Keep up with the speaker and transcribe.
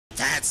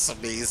That's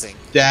amazing.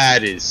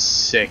 That is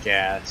sick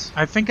ass.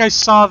 I think I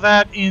saw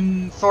that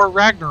in Thor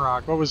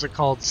Ragnarok. What was it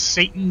called?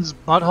 Satan's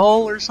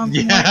Butthole or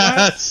something like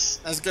that? Yes.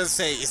 I was gonna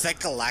say, is that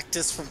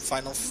Galactus from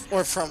Fantastic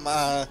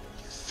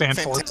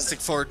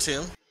Four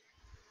 2?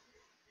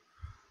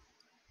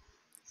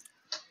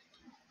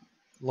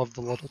 Love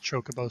the little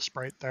chocobo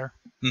sprite there.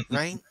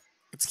 Right?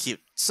 It's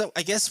cute. So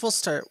I guess we'll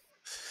start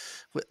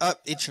with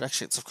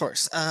introductions, of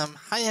course.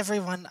 Hi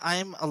everyone,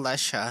 I'm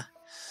Alesha.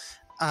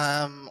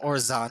 Or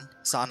Zon.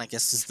 Zon, I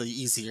guess, is the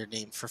easier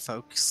name for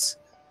folks.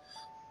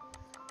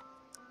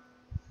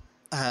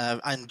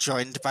 I'm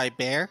joined by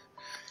Bear.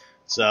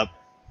 What's up?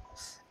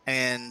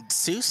 And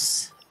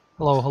Seuss.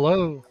 Hello,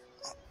 hello.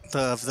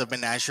 The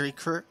menagerie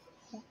crew.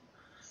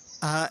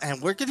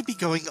 And we're going to be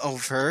going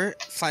over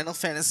Final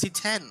Fantasy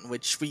X,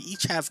 which we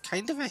each have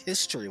kind of a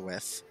history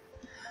with.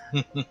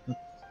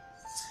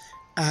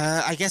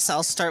 I guess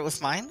I'll start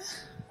with mine.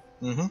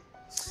 Mm-hmm.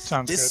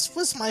 Sounds good. This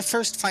was my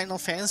first Final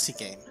Fantasy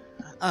game.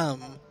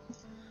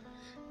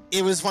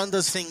 It was one of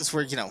those things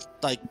where, you know,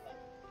 like,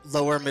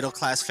 lower middle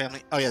class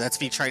family. Oh yeah, that's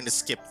me trying to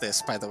skip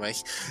this, by the way.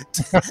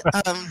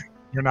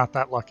 You're not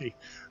that lucky.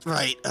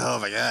 Right. Oh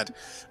my god.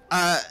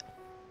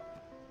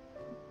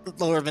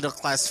 Lower middle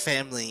class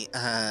family,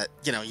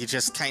 you know, you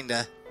just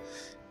kinda,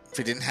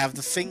 we didn't have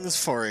the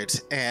things for it,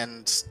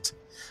 and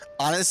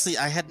honestly,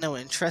 I had no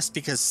interest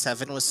because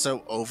 7 was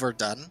so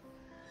overdone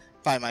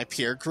by my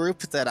peer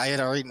group that I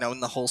had already known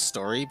the whole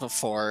story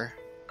before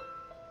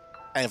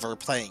ever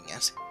playing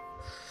it.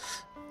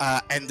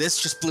 And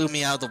this just blew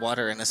me out of the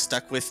water and has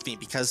stuck with me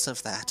because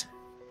of that.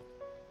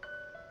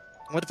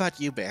 What about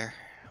you, Bear?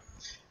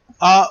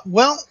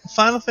 Well,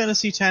 Final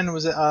Fantasy X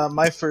was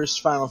my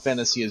first Final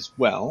Fantasy as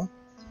well.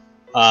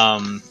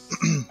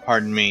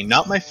 Pardon me,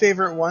 not my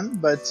favorite one,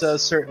 but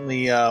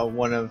certainly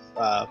one of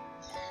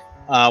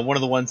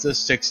the ones that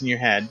sticks in your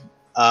head.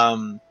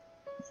 Your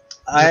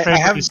I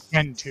have is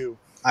 10 too.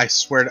 I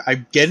swear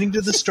I'm getting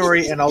to the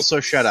story and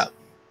also shut up.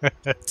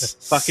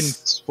 Fucking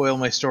spoil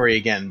my story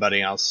again,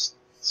 buddy. I'll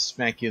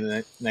smack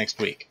you next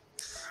week.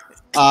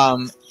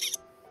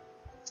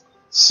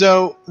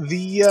 So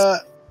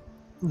the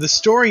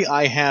story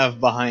I have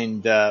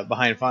behind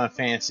Final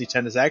Fantasy X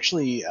is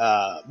actually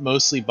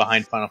mostly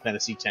behind Final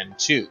Fantasy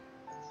X-2.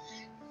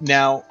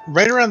 Now,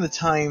 right around the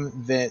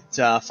time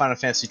that Final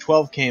Fantasy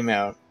XII came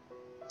out,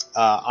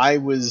 I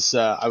was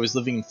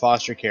living in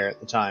foster care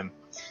at the time,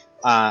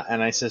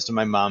 and I says to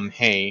my mom,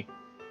 "Hey,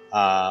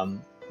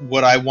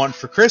 what I want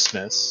for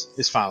Christmas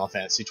is Final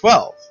Fantasy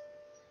XII."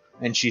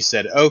 And she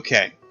said,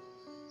 "Okay,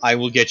 I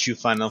will get you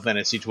Final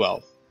Fantasy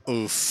XII."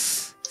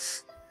 Oof.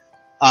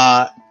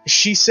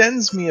 She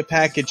sends me a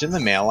package in the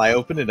mail. I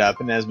open it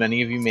up, and as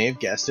many of you may have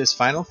guessed, it's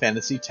Final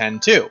Fantasy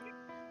X-2.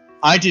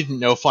 I didn't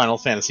know Final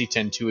Fantasy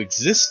X-2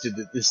 existed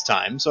at this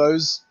time, so I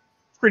was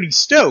pretty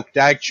stoked,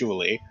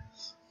 actually.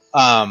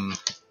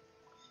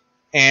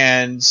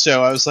 And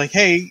so I was like,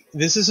 "Hey,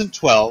 this isn't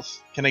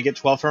 12. Can I get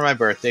 12 for my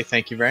birthday?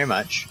 Thank you very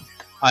much.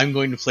 I'm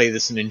going to play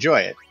this and enjoy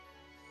it."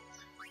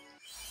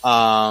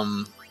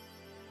 And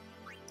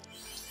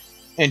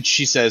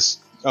she says,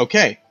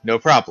 "Okay, no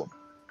problem."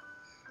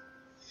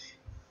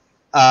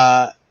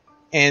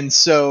 And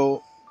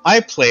so I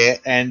play it,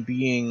 and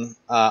being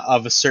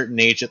of a certain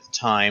age at the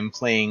time,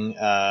 playing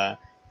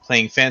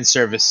Fan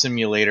Service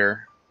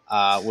Simulator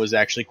was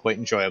actually quite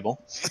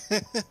enjoyable.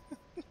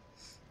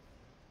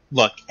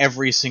 Look,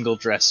 every single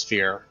dress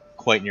sphere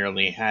quite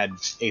nearly had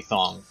a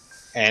thong,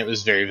 and it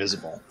was very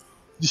visible.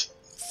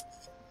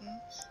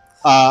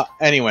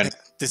 Anyway.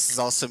 This is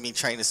also me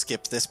trying to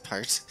skip this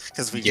part,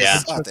 because we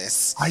just saw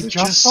this. I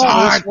just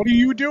saw this! What are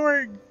you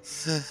doing?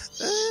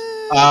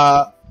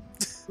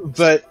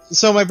 But,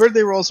 so my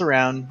birthday rolls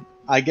around,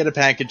 I get a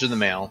package in the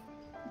mail,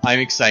 I'm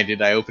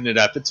excited, I open it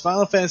up, it's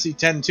Final Fantasy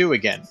X-2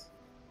 again.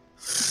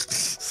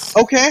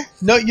 Okay,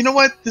 no, you know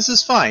what, this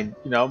is fine,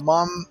 you know,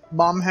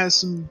 mom has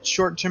some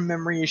short-term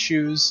memory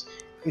issues,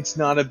 it's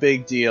not a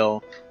big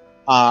deal,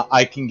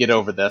 I can get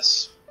over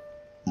this.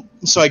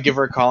 So I give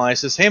her a call and I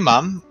says, "Hey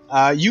Mom,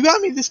 you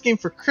got me this game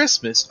for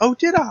Christmas." "Oh,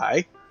 did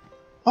I?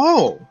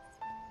 Oh,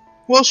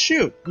 well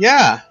shoot,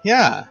 yeah.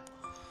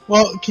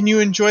 Well, can you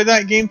enjoy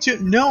that game too?"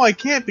 "No, I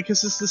can't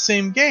because it's the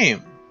same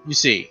game, you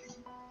see."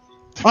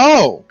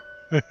 "Oh."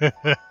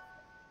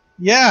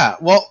 "Yeah,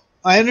 well,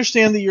 I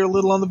understand that you're a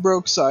little on the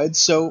broke side,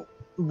 so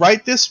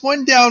write this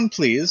one down,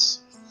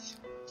 please.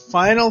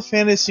 Final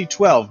Fantasy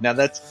XII. Now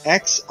that's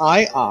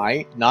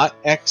XII, not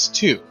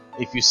X2.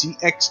 If you see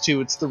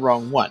X2, it's the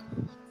wrong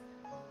one."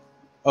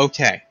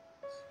 Okay.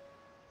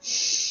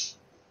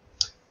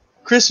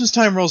 Christmas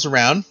time rolls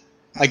around.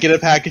 I get a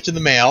package in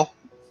the mail.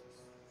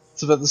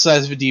 It's about the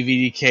size of a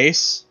DVD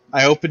case.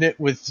 I open it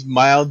with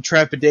mild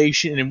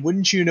trepidation, and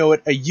wouldn't you know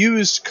it, a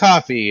used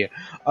copy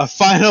of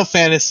Final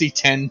Fantasy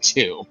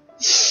X-2.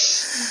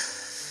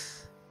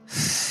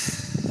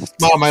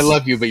 Mom, I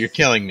love you, but you're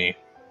killing me.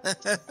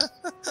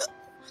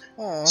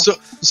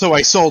 So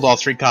I sold all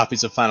 3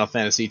 copies of Final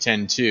Fantasy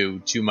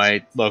X-2 to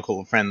my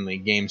local friendly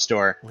game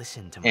store,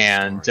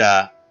 and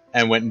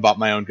went and bought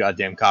my own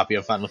goddamn copy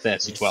of Final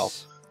Fantasy XII.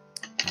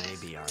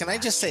 Can I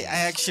just say,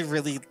 I actually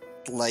really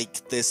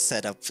like this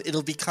setup.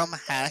 It'll become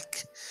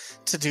hack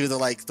to do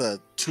the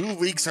 2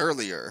 weeks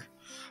earlier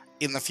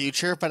in the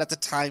future, but at the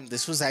time,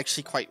 this was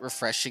actually quite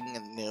refreshing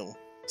and new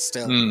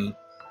still.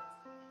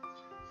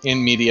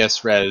 In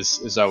medias res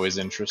is always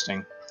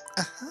interesting.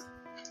 Uh-huh.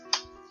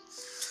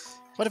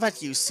 What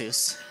about you,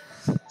 Seuss?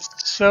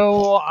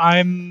 So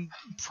I'm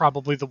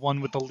probably the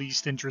one with the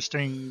least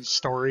interesting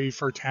story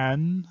for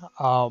 10.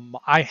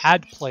 I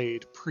had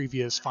played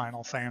previous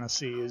Final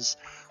Fantasies,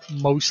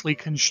 mostly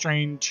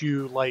constrained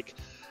to like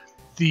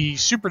the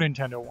Super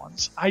Nintendo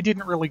ones. I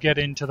didn't really get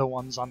into the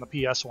ones on the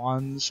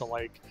PS1, so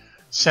like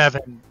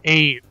 7,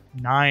 8,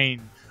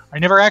 9. I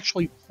never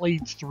actually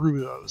played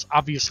through those.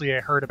 Obviously, I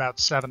heard about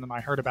 7 and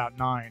I heard about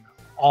 9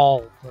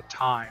 all the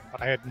time,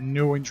 but I had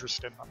no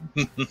interest in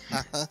them.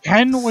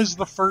 10 was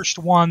the first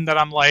one that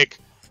I'm like,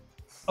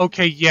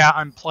 okay, yeah,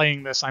 I'm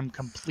playing this, I'm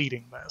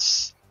completing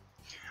this.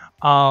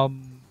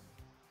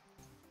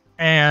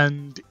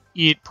 And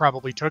it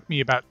probably took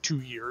me about 2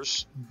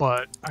 years,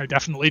 but I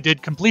definitely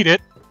did complete it.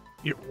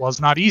 It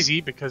was not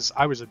easy because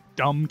I was a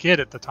dumb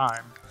kid at the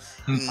time.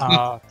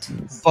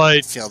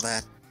 But Feel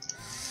that.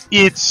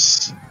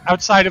 it's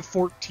outside of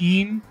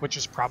 14, which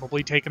has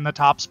probably taken the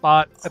top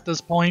spot at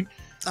this point.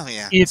 Oh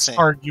yeah, it's same.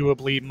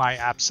 arguably my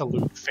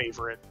absolute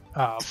favorite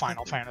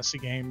Final Fantasy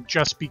game,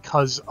 just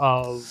because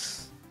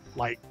of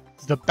like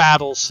the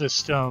battle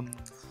system,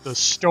 the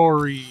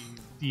story,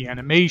 the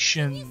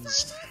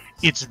animations.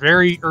 It's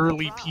very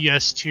early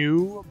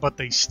PS2, but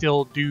they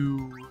still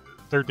do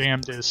their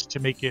damnedest to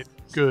make it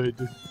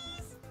good.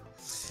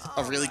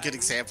 A really good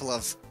example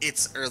of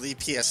its early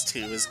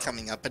PS2 is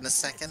coming up in a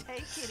second,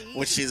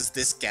 which is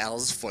this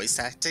gal's voice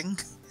acting.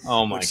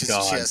 Oh my which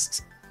god. is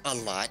just a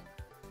lot.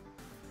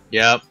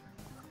 Yep.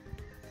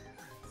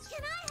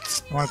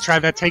 You want to try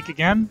that take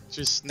again?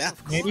 Just No,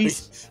 maybe?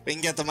 we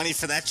can get the money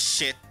for that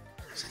shit.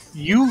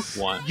 You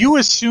One. you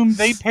assume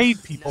they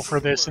paid people for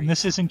this, and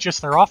this isn't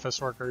just their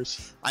office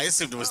workers. I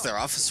assumed it was their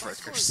office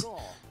workers.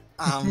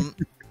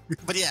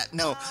 But yeah,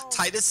 no,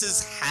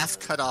 Titus's half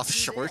cut off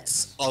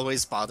shorts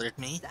always bothered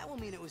me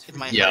in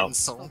my heart and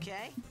soul.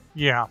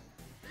 Yeah.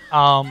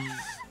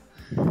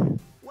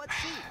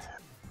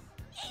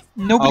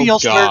 Nobody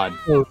else God.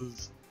 wears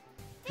clothes.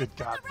 Good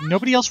God.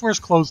 Nobody else wears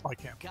clothes like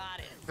him.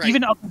 Right.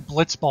 Even other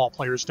Blitzball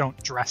players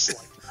don't dress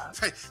like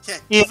that. Right, yeah,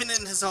 even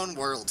in his own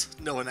world,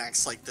 no one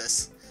acts like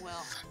this.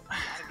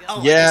 Oh,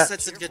 I Yeah. guess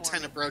that's a good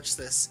time to broach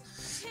this.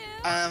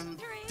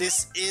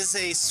 This is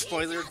a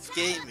spoilered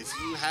game. If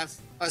you have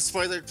a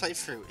spoilered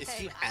playthrough,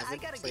 if you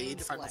haven't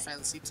played Final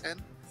Fantasy X,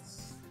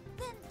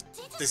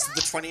 this is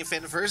the 20th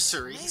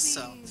anniversary,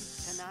 so...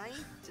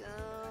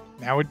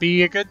 Now would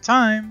be a good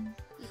time.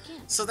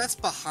 So that's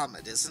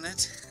Bahamut, isn't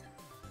it?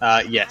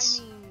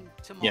 Yes.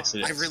 Yes,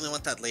 it I is. really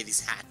want that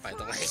lady's hat, by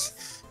the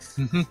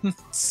way.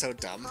 So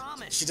dumb.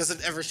 She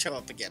doesn't ever show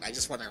up again. I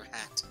just want her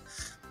hat.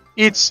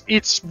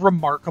 It's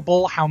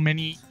remarkable how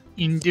many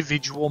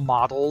individual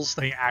models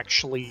they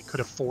actually could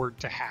afford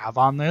to have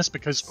on this,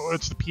 because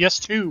it's the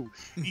PS2.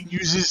 It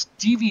uses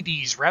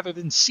DVDs rather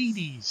than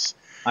CDs.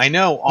 I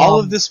know, all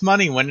of this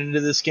money went into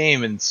this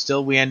game, and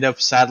still we end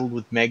up saddled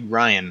with Meg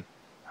Ryan.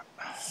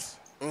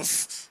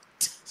 Oof.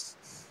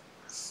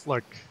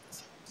 Look.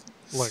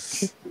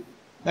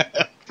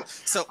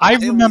 So I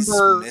always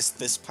remember- missed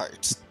this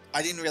part.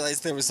 I didn't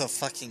realize there was a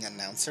fucking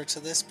announcer to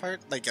this part,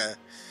 like a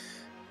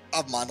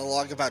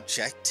monologue about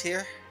Jekt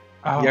here.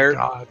 Oh, You're-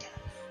 God.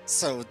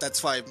 So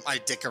that's why I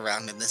dick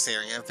around in this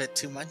area a bit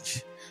too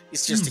much.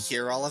 It's just to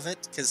hear all of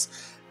it, because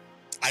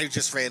I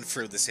just ran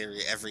through this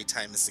area every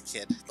time as a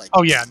kid. Like,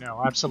 Oh, yeah,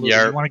 no, absolutely.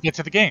 Yeah. You want to get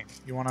to the game.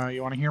 You want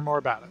to hear more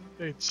about it.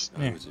 It's...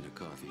 I was in a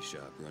coffee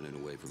shop running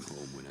away from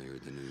home when I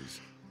heard the news.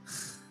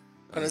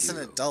 but as an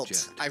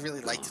adult, I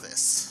really like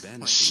this.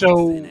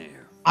 So,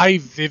 I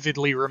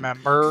vividly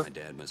remember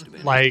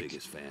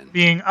like,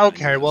 being,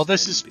 okay, well,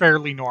 this is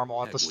fairly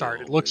normal at the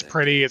start. It looks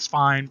pretty, it's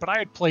fine, but I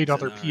had played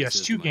other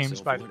PS2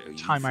 games by the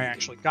time I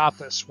actually got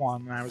this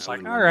one, and I was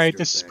like, alright,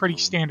 this is pretty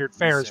standard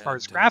fare as far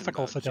as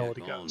graphical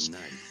fidelity goes.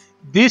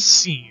 This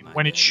scene,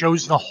 when it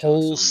shows the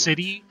whole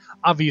city,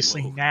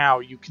 obviously now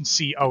you can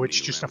see, oh, it's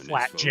just a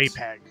flat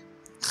JPEG.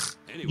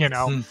 You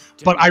know?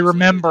 But I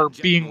remember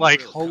being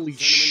like, holy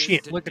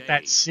shit, look at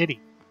that city.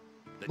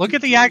 Look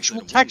at the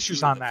actual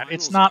textures on that.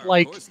 It's not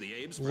like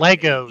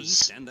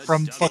Legos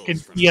from fucking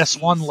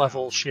PS1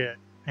 level shit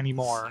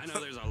anymore.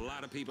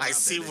 I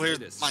see where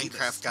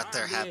Minecraft got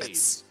their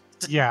habits.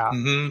 Yeah.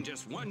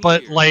 Mm-hmm.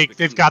 But, like,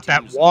 they've got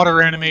that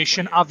water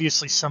animation.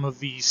 Obviously, some of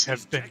these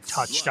have been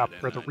touched up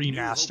for the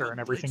remaster and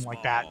everything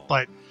like that.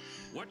 But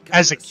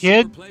as a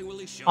kid,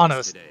 on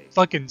a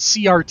fucking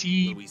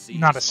CRT,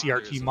 not a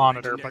CRT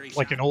monitor, but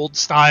like an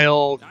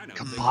old-style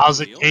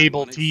composite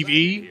cable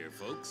TV,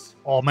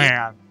 oh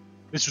man,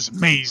 this was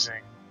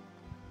amazing.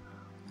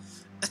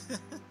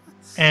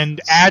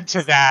 And add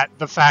to that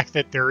the fact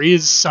that there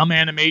is some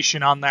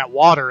animation on that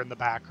water in the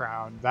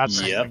background. That's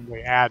something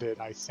they added,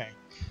 I think.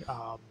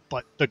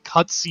 But the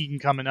cutscene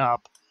coming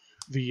up,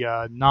 the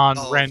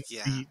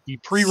the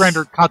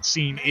pre-rendered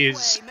cutscene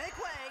is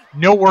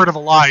no word of a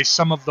lie,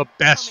 some of the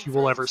best you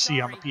will ever see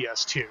on the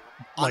PS2.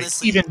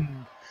 Honestly, like,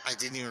 even... I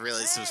didn't even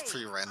realize it was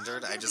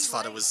pre-rendered. I just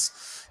thought it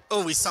was,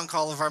 oh, we sunk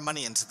all of our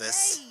money into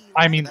this.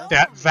 I mean,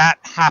 that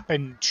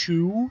happened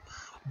too,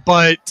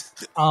 but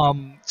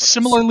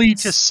similarly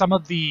to some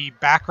of the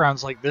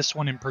backgrounds, like this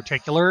one in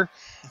particular,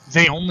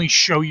 they only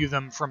show you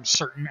them from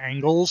certain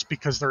angles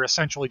because they're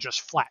essentially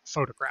just flat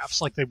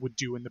photographs like they would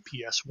do in the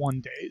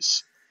PS1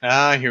 days.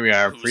 Ah, here we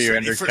are, Who's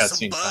pre-rendered ready for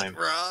cutscene some time.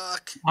 butt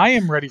rock? I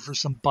am ready for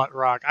some butt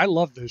rock. I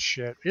love this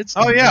shit. It's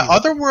Oh yeah, amazing.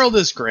 Otherworld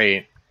is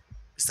great.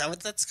 Is that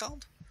what that's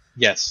called?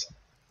 Yes.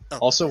 Oh.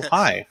 Also,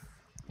 hi.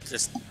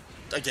 Just,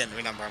 again,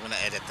 remember, I'm going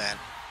to edit that.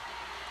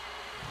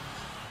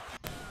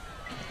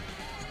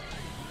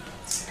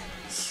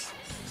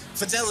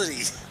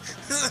 Fidelity!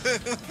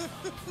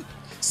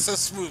 So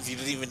smooth, you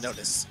didn't even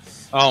notice.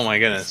 Oh my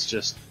goodness,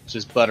 just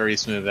buttery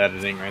smooth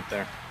editing right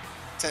there.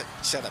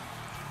 Shut up.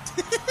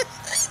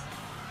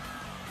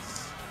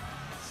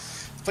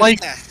 But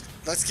Like- yeah,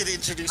 let's get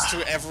introduced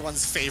to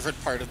everyone's favorite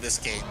part of this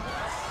game.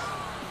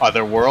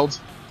 Otherworld?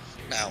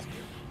 Now,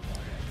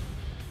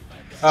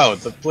 Oh,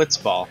 the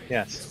Blitzball,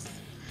 yes.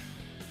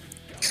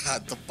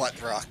 God, the butt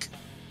rock.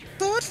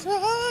 Butt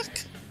rock!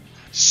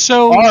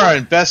 So,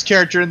 Auron, best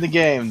character in the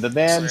game. The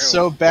man True.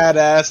 so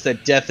badass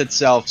that death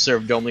itself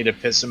served only to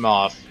piss him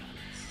off.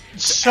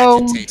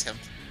 so Agitate him.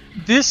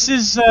 this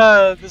is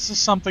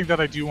something that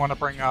I do want to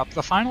bring up.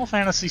 The Final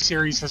Fantasy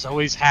series has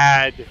always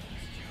had,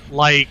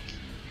 like,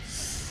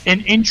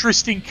 an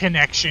interesting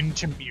connection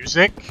to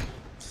music,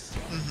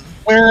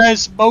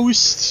 whereas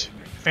most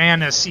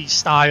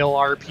fantasy-style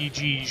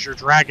RPGs, your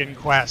Dragon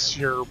Quest,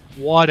 your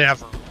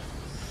whatever,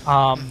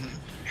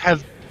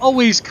 have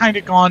always kind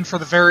of gone for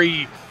the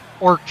very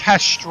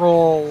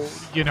orchestral,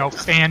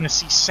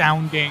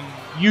 fantasy-sounding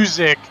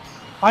music.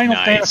 Final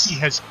Nice. Fantasy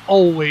has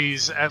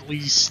always at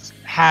least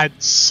had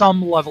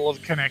some level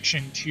of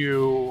connection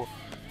to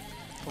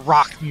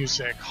rock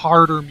music,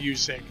 harder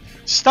music,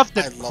 stuff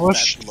I that love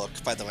pushed. that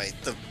look, by the way.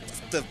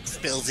 The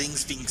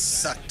buildings being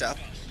sucked up.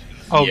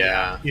 Oh Yeah.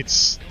 yeah,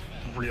 it's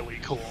really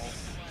cool.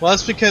 Well,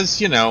 that's because,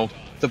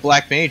 the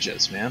Black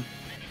Mages, man.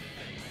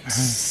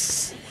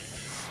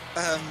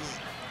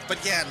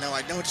 But yeah, no,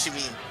 I know what you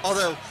mean.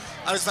 Although,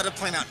 I was about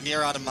to point out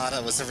Nier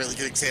Automata was a really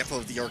good example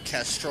of the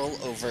orchestral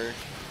over,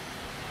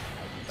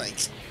 like,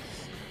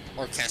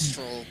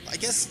 orchestral, I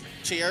guess,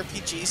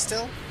 JRPG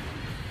still?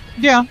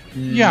 Yeah,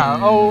 yeah.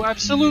 Oh,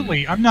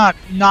 absolutely. I'm not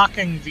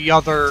knocking the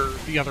other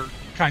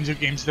kinds of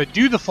games that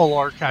do the full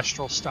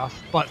orchestral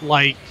stuff, but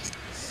like,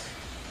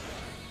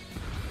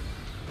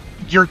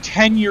 you're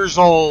 10 years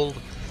old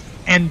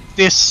and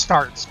this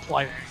starts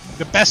playing.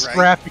 The best Right.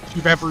 graphics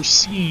you've ever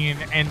seen,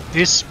 and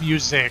this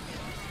music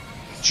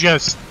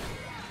just...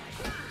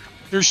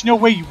 There's no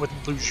way you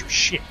wouldn't lose your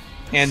shit.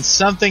 And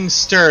something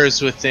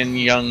stirs within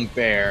young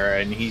Bear,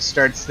 and he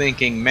starts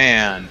thinking,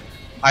 man,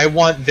 I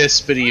want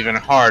this but even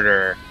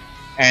harder,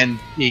 and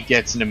he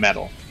gets into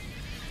metal.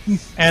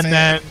 And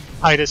then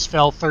Titus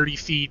fell 30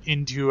 feet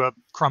into a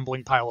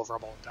crumbling pile of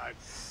rubble and died.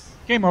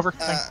 Game over.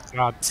 Thank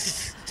God.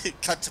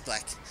 Cut to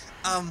black.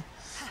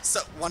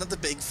 So one of the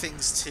big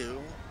things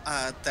too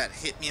that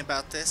hit me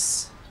about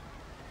this,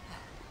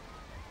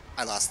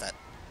 I lost that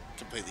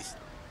completely.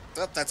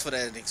 Oh, that's what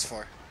editing's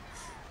for.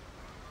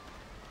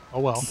 Oh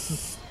well.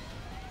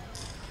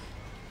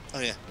 Oh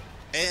yeah,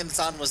 and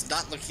Zahn was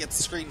not looking at the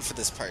screen for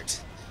this part.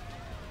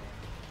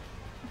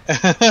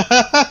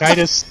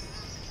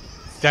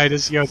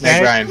 Titus, you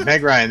okay?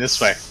 Meg Ryan, this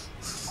way.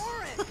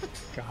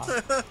 God.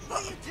 What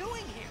are you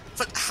doing here?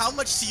 But how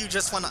much do you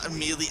just want to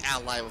immediately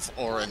ally with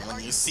Auron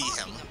when you see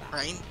him,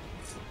 right?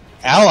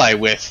 Ally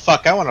with?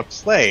 Fuck, I want to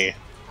play.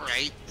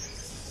 Right.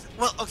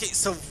 Well, okay,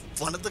 so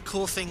one of the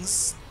cool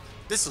things,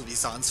 this will be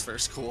Zahn's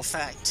first cool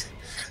fact.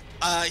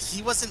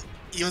 He wasn't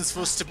even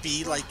supposed to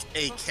be like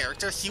a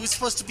character. He was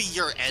supposed to be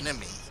your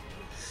enemy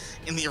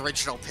in the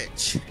original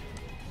pitch.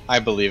 I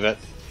believe it.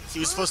 He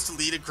was supposed to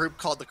lead a group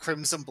called the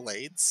Crimson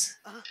Blades.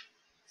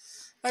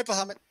 Hi,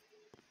 Bahamut.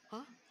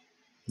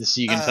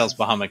 You can tell it's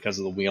Bahamut because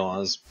of the wheel on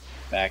his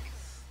back.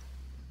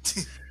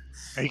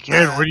 Hey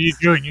kid, what are you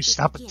doing? You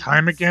stop at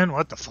time again?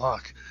 What the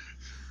fuck?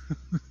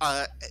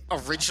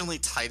 Originally,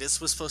 Titus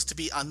was supposed to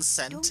be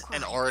unsent,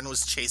 and Auron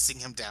was chasing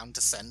him down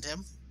to send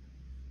him.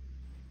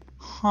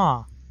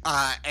 Huh.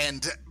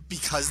 And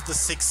because The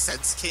Sixth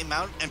Sense came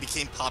out and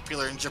became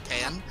popular in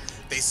Japan,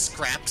 they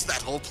scrapped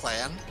that whole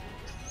plan.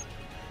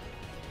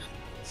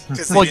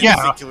 Because they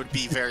didn't think it would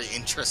be very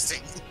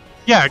interesting.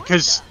 Yeah,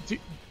 because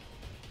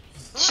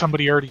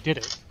somebody already did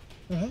it.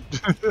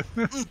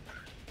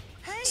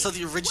 So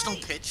the original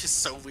pitch is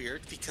so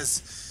weird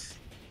because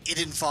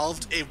it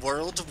involved a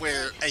world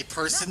where a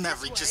person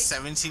that reaches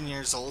 17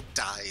 years old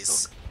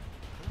dies.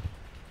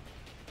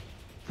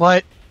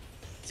 What?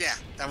 Yeah,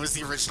 that was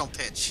the original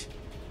pitch.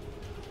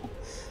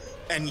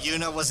 And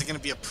Yuna wasn't going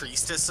to be a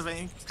priestess of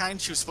any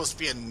kind, she was supposed to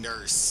be a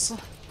nurse.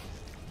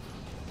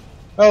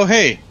 Oh,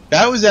 hey,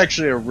 that was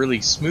actually a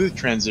really smooth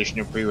transition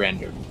to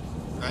pre-rendered.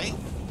 Right?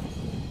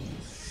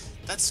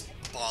 That's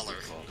baller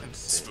and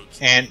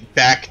spooky. And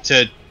back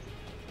to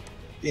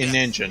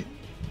in-engine.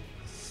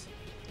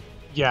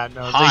 Yeah,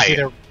 no,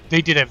 Hi.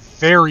 they did a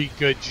very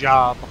good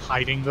job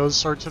hiding those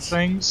sorts of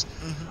things,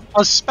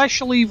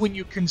 especially when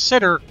you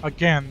consider,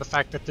 again, the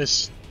fact that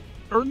this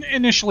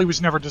initially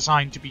was never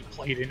designed to be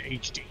played in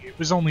HD. It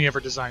was only ever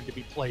designed to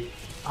be played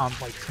on,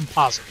 like,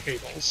 composite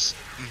cables.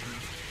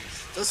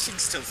 Those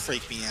things still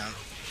freak me out.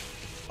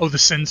 Oh, the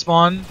Sin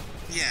Spawn?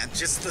 Yeah,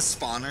 just the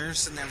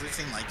spawners and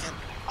everything like it.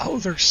 Oh,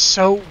 they're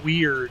so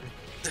weird.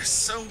 They're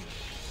so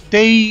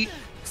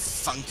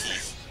funky.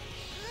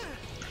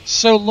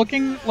 So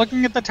looking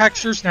at the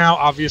textures now,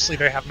 obviously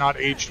they have not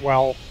aged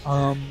well.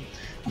 Nor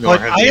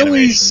But have I the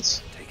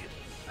always, animations.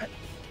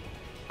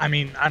 I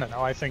mean, I don't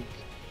know. I think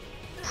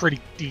pretty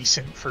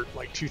decent for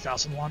like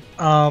 2001.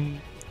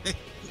 Yeah.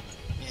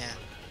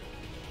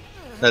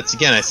 That's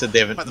again. I said they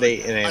haven't. By the They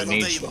way, haven't Michael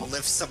aged Dave well.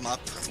 lifts them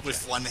up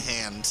with one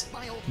hand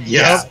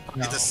Yeah.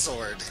 with a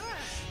sword.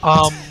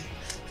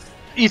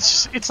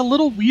 It's a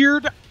little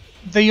weird.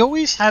 They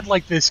always had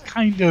like this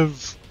kind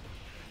of.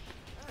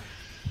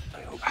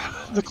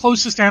 The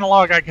closest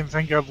analog I can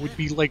think of would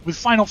be like with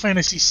Final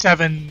Fantasy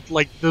VII,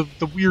 like the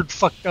weird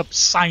fucked up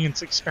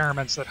science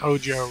experiments that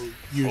Hojo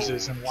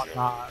uses and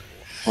whatnot.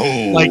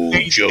 Like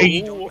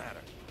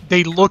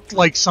they looked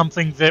like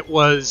something that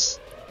was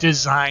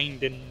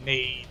designed and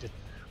made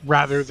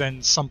rather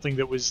than something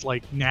that was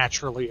like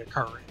naturally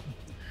occurring.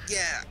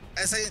 Yeah,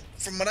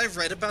 from what I've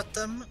read about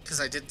them,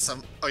 because I did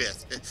some. Oh yeah,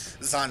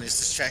 Zahn is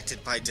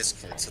distracted by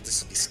Discord, so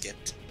this will be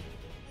skipped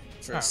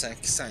for a sec.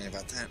 Sorry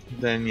about that.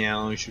 Then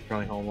yeah, we should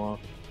probably hold off.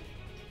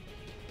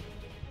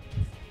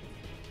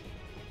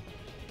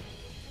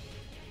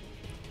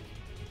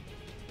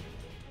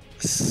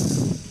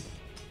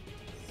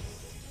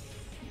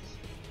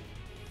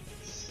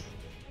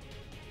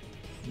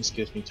 This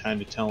gives me time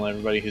to tell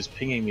everybody who's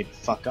pinging me to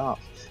fuck off.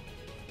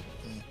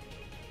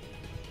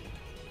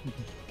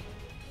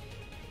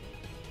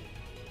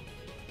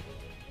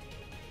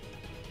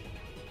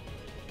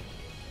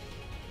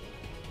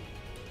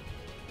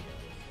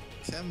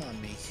 Come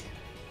on, me.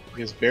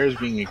 Because Bear's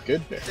being a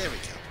good bear. There we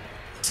go.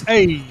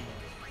 Hey,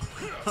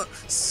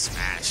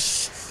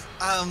 Smash.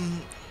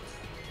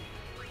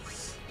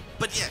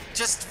 But yeah,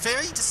 just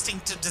very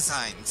distinctive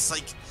designs.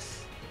 Like,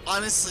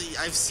 honestly,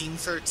 I've seen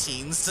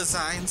 13's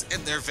designs,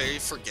 and they're very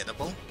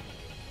forgettable.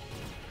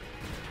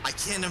 I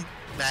can't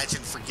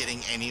imagine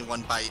forgetting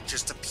anyone by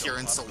just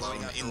appearance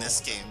alone in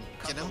this game,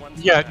 you know?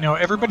 yeah, no,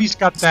 everybody's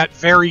got that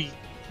very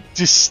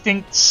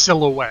distinct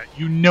silhouette.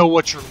 You know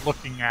what you're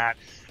looking at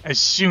as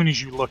soon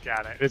as you look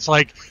at it. It's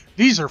like,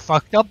 these are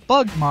fucked up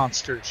bug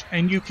monsters,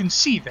 and you can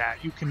see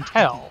that, you can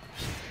tell.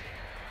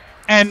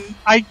 And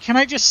can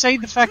I just say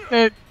the fact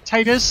that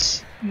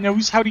Titus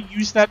knows how to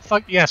use that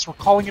yes, we're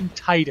calling him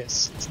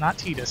Titus. It's not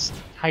Titus,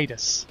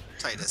 Titus.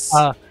 Titus.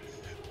 Yeah.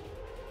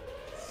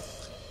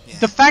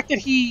 The fact that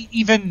he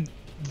even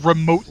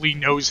remotely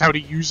knows how to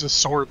use a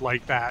sword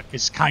like that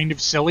is kind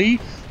of silly,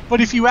 but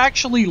if you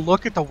actually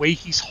look at the way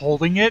he's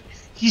holding it,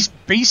 he's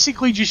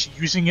basically just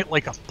using it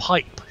like a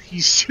pipe.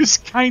 He's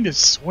just kind of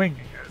swinging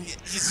it.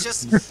 He's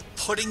just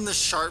putting the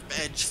sharp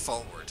edge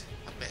forward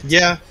a bit.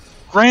 Yeah.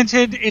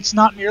 Granted, it's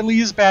not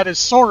nearly as bad as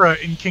Sora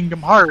in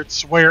Kingdom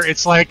Hearts, where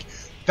it's like,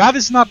 that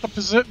is not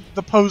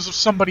the pose of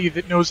somebody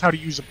that knows how to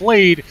use a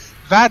blade.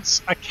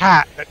 That's a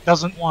cat that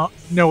doesn't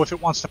know if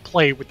it wants to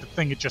play with the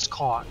thing it just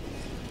caught.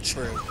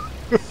 True.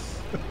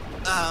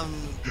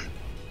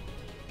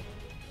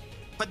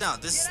 But no,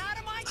 this. Get out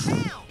of my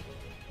town!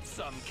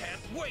 Some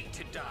can't wait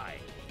to die.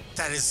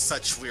 That is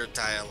such weird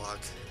dialogue.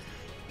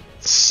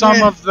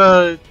 Some of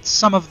the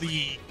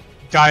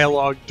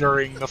dialogue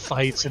during the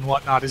fights and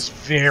whatnot is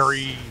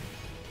very.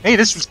 Hey,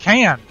 this was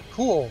canned.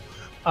 Cool.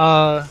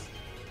 Oh,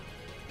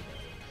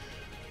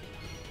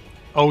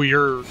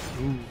 you're. Ooh.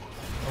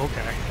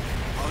 Okay.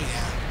 Oh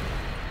yeah.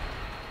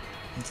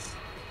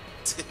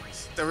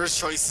 There were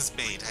choices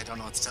made. I don't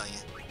know what to tell you.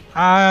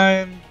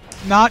 I'm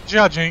not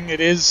judging. It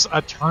is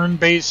a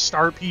turn-based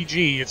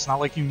RPG. It's not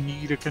like you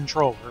need a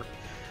controller.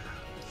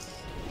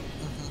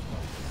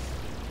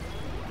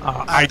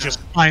 I just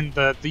find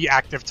the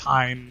active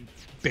time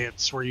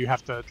bits where you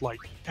have to like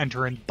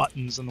enter in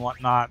buttons and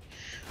whatnot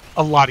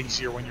a lot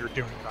easier when you're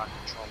doing it on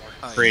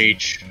controller.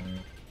 Preach.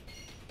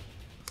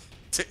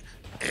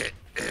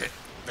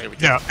 There we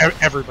go. Yeah,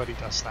 everybody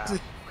does that.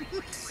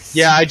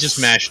 Yeah, I just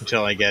mash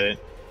until I get it.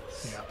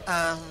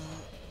 Yeah.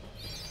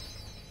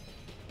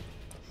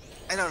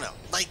 I don't know.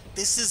 Like,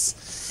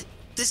 this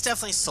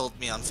definitely sold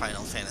me on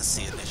Final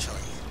Fantasy initially.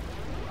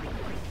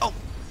 Oh,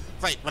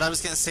 right, what I was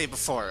gonna say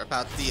before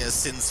about the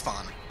Sin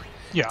Spawn.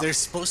 Yeah. There's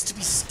supposed to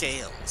be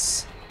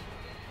scales.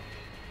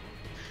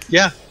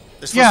 Yeah.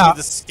 There's supposed to be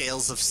the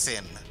scales of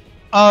sin.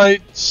 The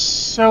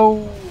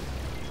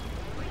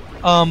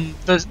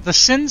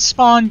Sin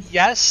Spawn,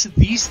 yes,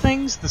 these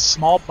things, the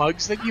small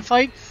bugs that you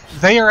fight,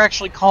 they are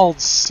actually called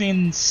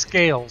Sin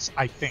Scales,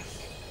 I think.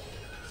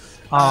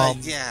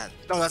 Yeah.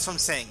 No, that's what I'm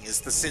saying,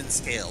 is the sin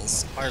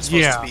scales are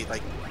supposed to be,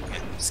 like,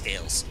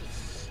 scales.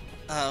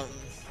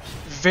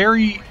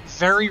 Very,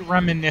 very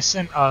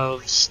reminiscent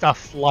of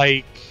stuff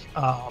like,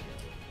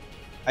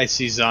 I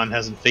see Zahn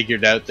hasn't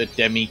figured out that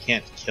Demi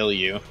can't kill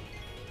you.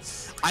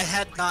 I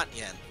had not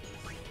yet.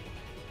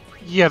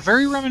 Yeah,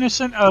 very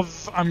reminiscent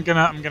of I'm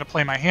gonna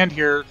play my hand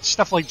here.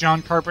 Stuff like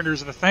John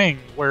Carpenter's The Thing,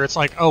 where it's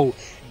like, oh,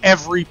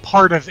 every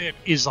part of it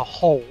is a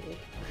whole.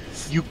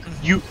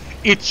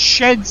 It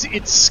sheds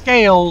its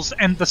scales,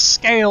 and the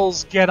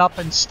scales get up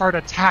and start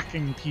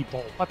attacking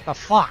people. What the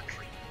fuck?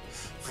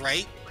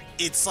 Right?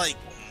 It's like,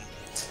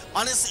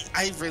 honestly,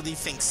 I really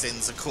think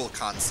Sin's a cool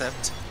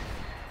concept.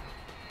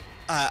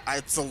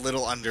 It's a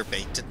little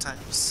underbaked at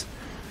times.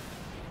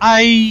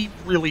 I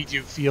really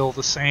do feel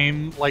the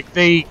same. Like,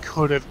 they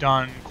could have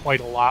done quite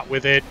a lot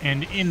with it,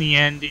 and in the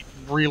end, it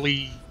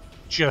really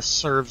just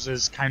serves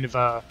as kind of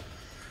a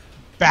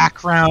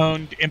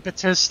background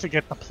impetus to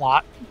get the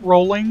plot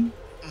rolling.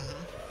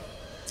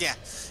 Yeah,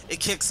 it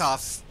kicks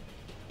off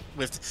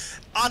with...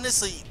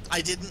 Honestly,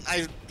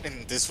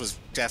 and this was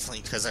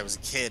definitely because I was a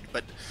kid,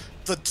 but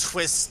the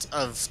twist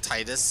of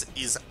Titus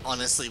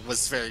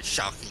was very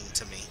shocking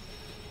to me.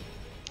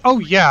 Oh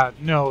yeah,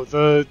 no,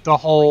 the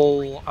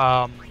whole,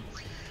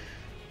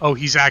 oh,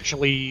 he's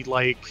actually,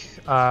 like,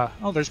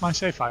 oh, there's my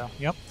save file,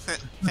 yep.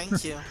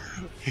 Thank you.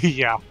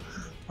 Yeah.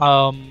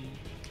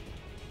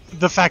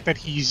 The fact that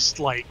he's,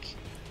 like,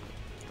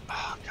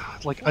 oh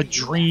god, like a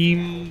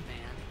dream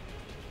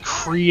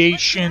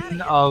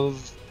creation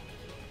of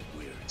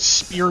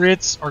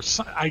spirits, or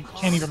I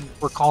can't even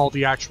recall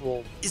the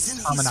actual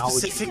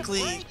terminology.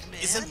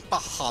 Isn't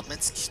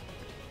Bahamut's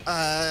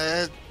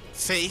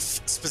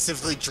Faith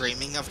specifically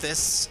dreaming of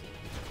this?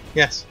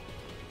 Yes.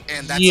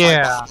 And that's why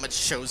Bahamut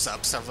shows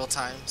up several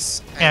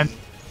times. And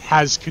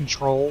has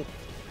control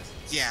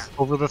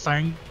over the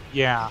thing.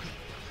 Yeah.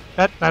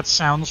 That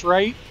sounds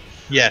right.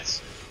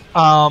 Yes.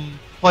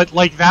 But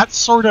like that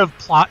sort of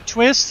plot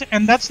twist,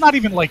 and that's not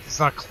even like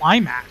the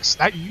climax.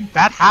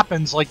 That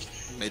happens like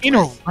midway. In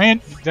a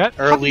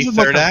early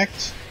third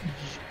act?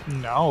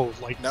 No,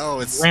 like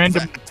it's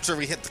random after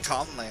we hit the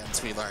calm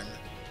lands we learn.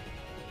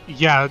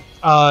 Yeah,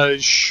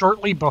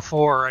 shortly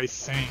before, I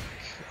think.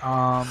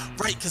 Right,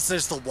 because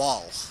there's the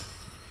wall.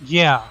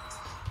 Yeah.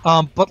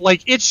 But,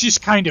 like, it's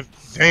just kind of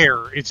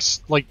there.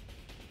 It's, like,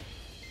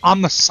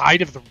 on the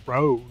side of the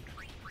road.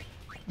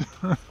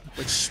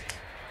 Which...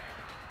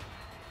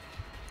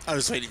 I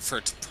was waiting for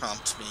it to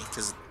prompt me,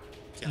 because...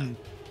 Yeah.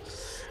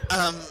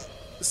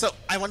 So,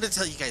 I wanted to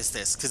tell you guys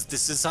this, because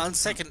this is on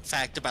second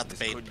fact about the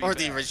bait, or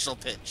the original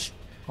pitch.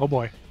 Oh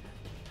boy.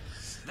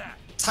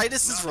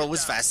 Titus's role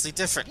was vastly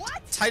different.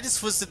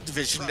 Titus was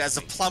envisioned as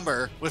a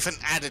plumber with an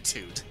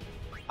attitude.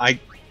 And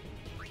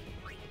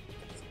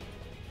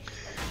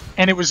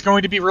it was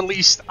going to be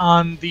released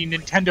on the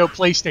Nintendo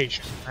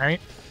PlayStation,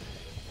 right?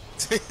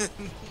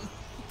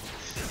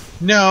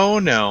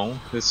 No.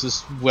 This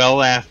is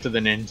well after the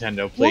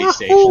Nintendo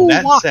PlayStation.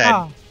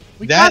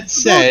 That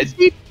said,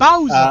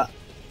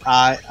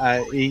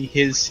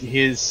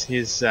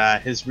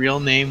 his real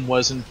name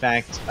was in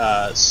fact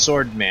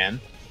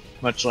Swordman.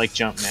 Much like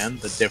Jumpman,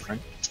 but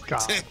different.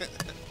 God.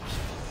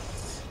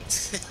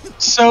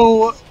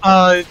 So,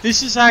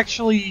 this is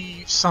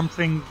actually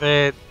something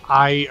that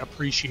I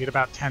appreciate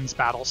about 10's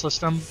battle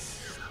system.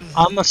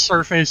 On the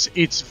surface,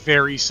 it's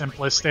very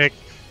simplistic.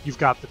 You've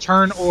got the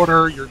turn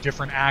order, your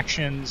different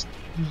actions,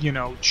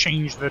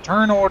 change the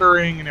turn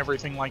ordering and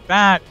everything like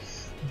that.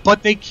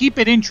 But they keep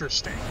it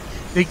interesting.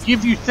 They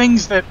give you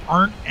things that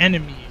aren't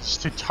enemies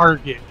to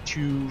target,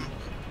 to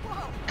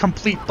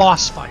complete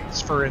boss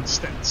fights, for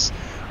instance.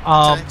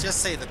 Can I just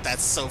say that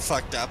that's so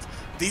fucked up?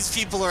 These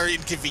people are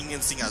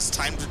inconveniencing us.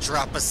 Time to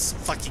drop a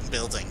fucking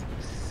building.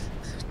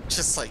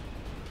 Just like...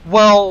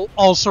 Well,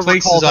 also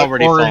place recall is that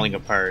already falling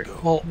apart.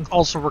 Well,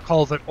 also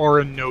recall that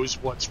Auron knows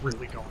what's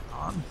really going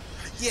on.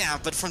 Yeah,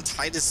 but from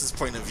Titus's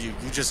point of view,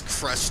 you just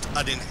crushed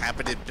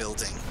uninhabited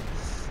building.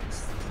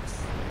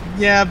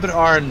 Yeah, but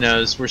Auron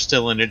knows we're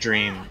still in a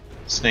dream,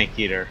 Snake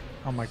Eater.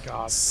 Oh my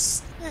god.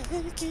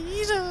 Snake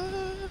Eater.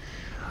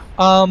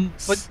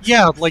 But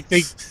yeah, like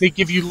they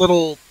give you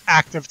little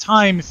active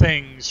time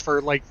things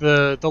for like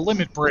the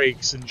limit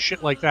breaks and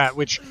shit like that,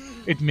 which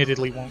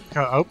admittedly won't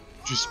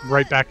just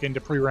right back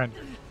into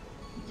pre-render.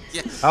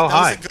 Yeah, that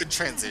was a good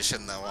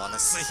transition though,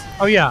 honestly.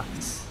 Oh yeah.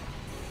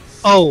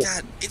 Oh.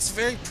 God, it's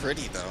very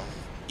pretty though.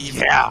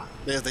 Even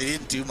they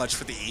didn't do much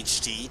for the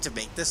HD to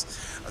make this.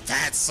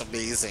 That's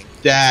amazing.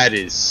 That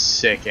is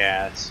sick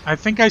ass. I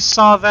think I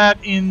saw that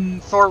in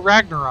Thor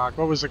Ragnarok.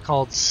 What was it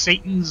called?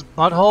 Satan's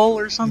Butthole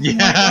or something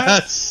like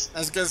that? I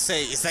was gonna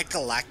say, is that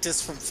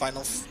Galactus from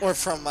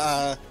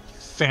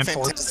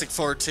Fantastic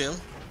Four 2?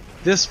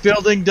 This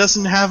building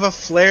doesn't have a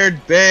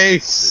flared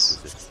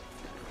base.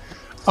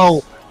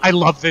 Oh, I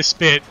love this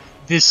bit.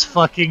 This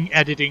fucking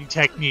editing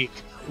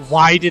technique.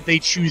 Why did they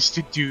choose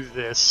to do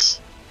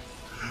this?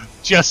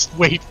 Just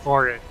wait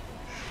for it.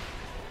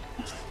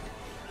 It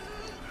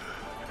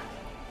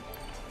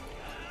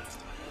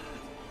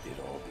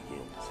all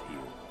begins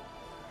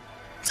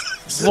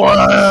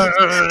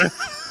here.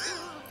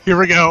 Here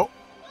we go.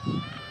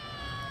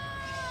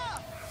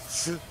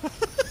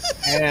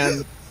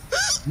 And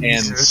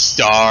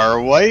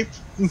star wipe.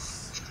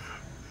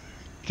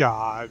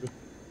 God.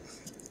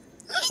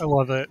 I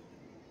love it.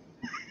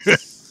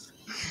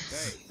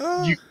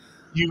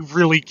 you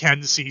really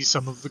can see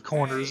some of the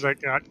corners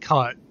that got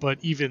cut, but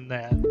even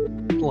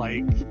then,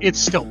 like, it's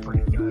still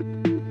pretty good.